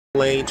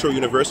Layn, Turo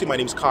University. My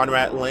name is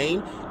Conrad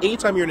Layn.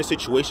 Anytime you're in a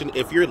situation,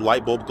 if your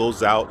light bulb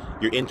goes out,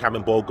 your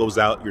in-cabin bulb goes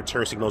out, your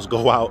turn signals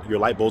go out, your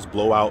light bulbs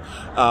blow out,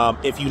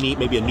 if you need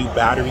maybe a new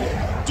battery,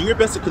 do your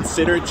best to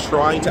consider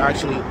trying to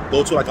actually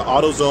go to like an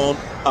AutoZone,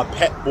 a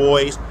Pet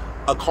Boys,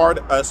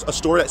 a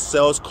store that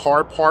sells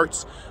car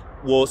parts.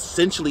 Will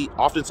essentially,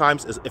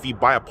 oftentimes, if you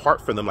buy a part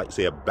from them, like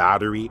say a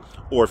battery,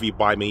 or if you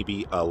buy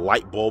maybe a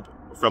light bulb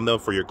from them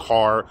for your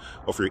car,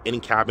 or for your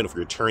in-cabin, or for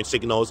your turn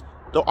signals,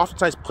 they'll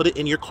oftentimes put it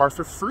in your car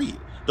for free.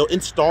 They'll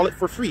install it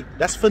for free.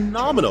 That's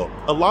phenomenal.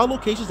 A lot of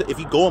locations that if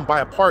you go and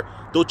buy a part,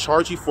 they'll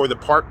charge you for the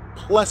part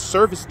plus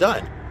service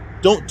done.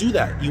 Don't do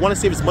that. You want to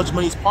save as much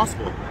money as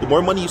possible. The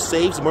more money you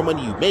save, the more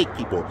money you make,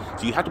 people.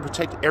 So you have to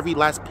protect every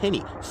last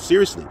penny.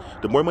 Seriously,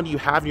 the more money you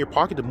have in your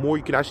pocket, the more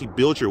you can actually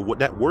build your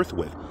net worth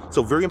with.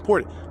 So very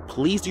important.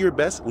 Please do your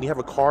best when you have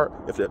a car,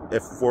 if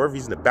for whatever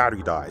reason the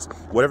battery dies,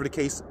 whatever the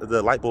case,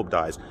 the light bulb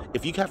dies.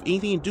 If you have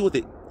anything to do with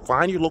it,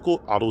 find your local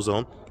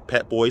AutoZone,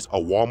 Pet Boys, a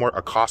Walmart,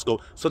 a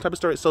Costco, some type of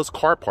store that sells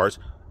car parts.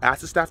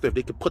 Ask the staff there if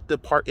they can put the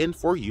part in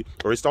for you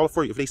or install it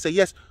for you. If they say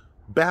yes,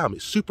 bam,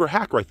 super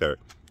hack right there.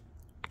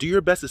 Do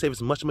your best to save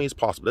as much money as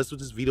possible. That's what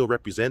this video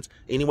represents.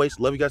 Anyways,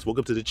 love you guys.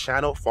 Welcome to the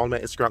channel. Follow me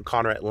on Instagram,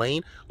 Conrad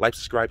Layn. Like,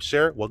 subscribe,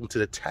 share. Welcome to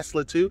the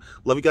Tesla too.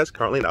 Love you guys.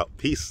 Conrad Layn out.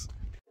 Peace.